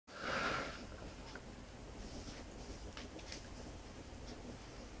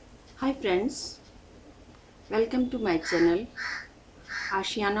Hi friends, welcome to my channel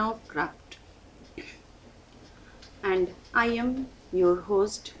Ashiana of Craft, and I am your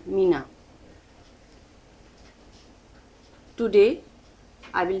host Meena. Today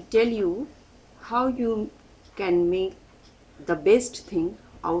I will tell you how you can make the best thing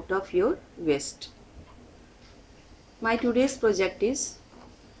out of your waste. My today's project is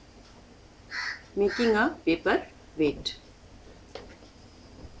making a paper weight.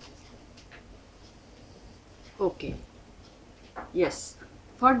 Okay, yes,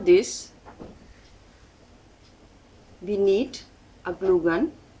 for this we need a glue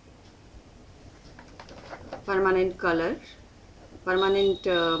gun, permanent color, permanent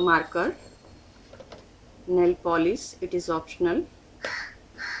marker, nail polish, it is optional,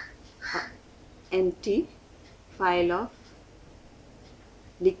 empty file of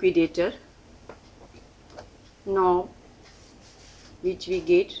liquidator, knob which we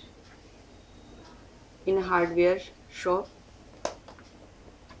get in a hardware shop,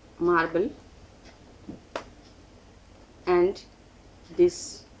 marble, and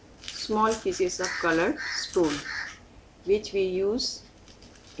this small pieces of colored stone which we use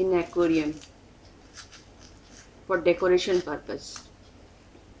in aquarium for decoration purpose.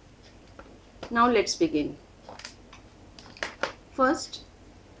 Now let's begin. First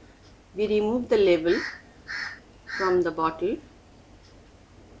we remove the label from the bottle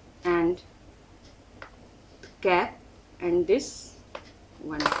and cap and this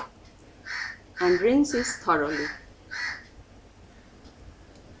one, and rinse it thoroughly.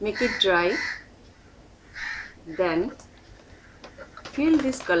 Make it dry, then fill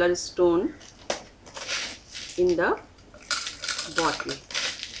this color stone in the bottle.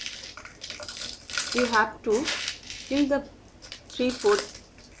 You have to fill the 3/4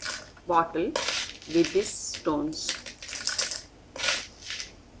 bottle with these stones.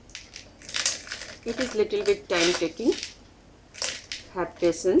 It is little bit time taking. Have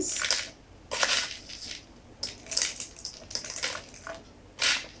patience.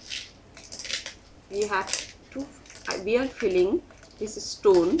 We are filling these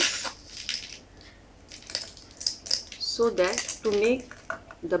stones so that to make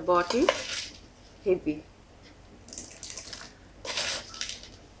the bottle heavy.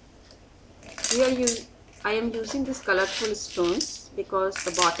 I am using these colorful stones because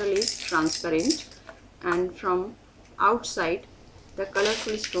the bottle is transparent and from outside the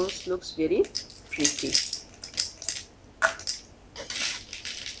colorful stones looks very pretty.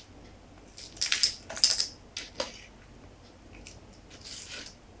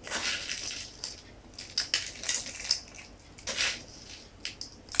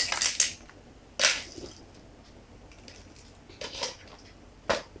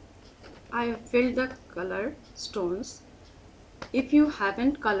 I have filled the color stones. If you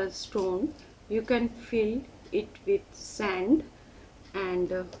haven't colored stone, you can fill it with sand,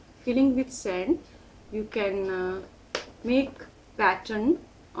 and filling with sand you can make pattern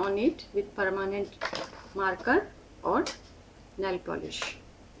on it with permanent marker or nail polish.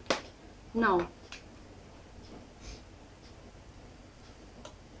 Now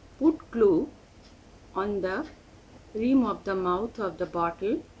put glue on the rim of the mouth of the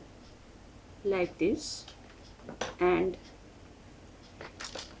bottle like this, and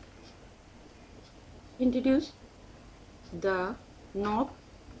introduce the knob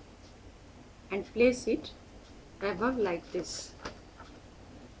and place it above like this.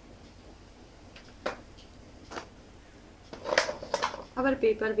 Our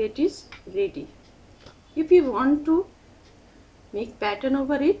paper weight is ready. If you want to make pattern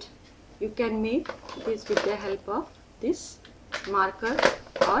over it, you can make this with the help of this marker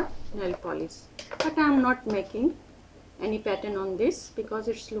or nail polish, but I am not making any pattern on this because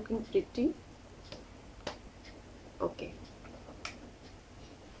it's looking pretty. Okay,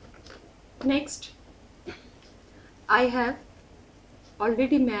 next I have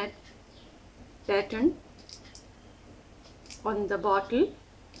already made pattern on the bottle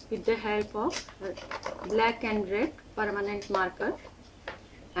with the help of black and red permanent marker,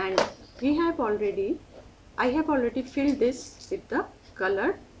 and I have already filled this with the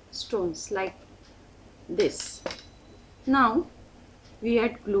colored stones like this. Now we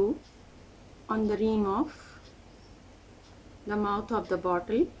add glue on the rim of the mouth of the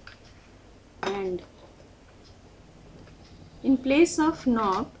bottle, and in place of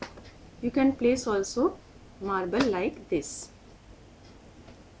knob you can place also marble like this,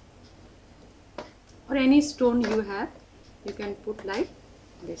 or any stone you have you can put like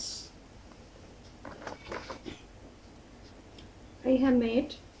this. I have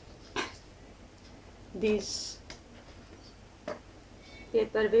made these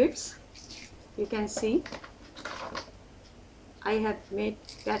paper weights You can see I have made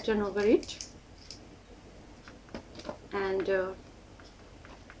pattern over it, and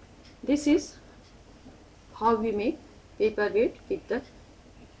this is how we make paperweight with the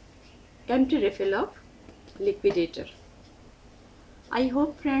empty refill of liquidator. I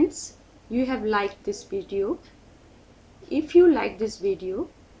hope friends you have liked this video. If you like this video,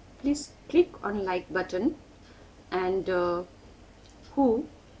 please click on like button, and who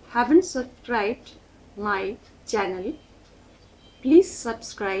haven't subscribed my channel, please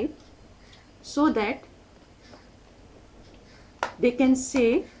subscribe so that they can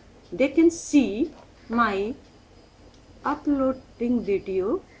see my uploading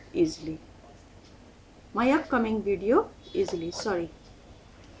video easily, my upcoming video easily. Sorry.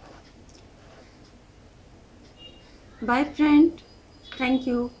 Bye friend. Thank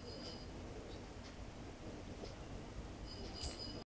you.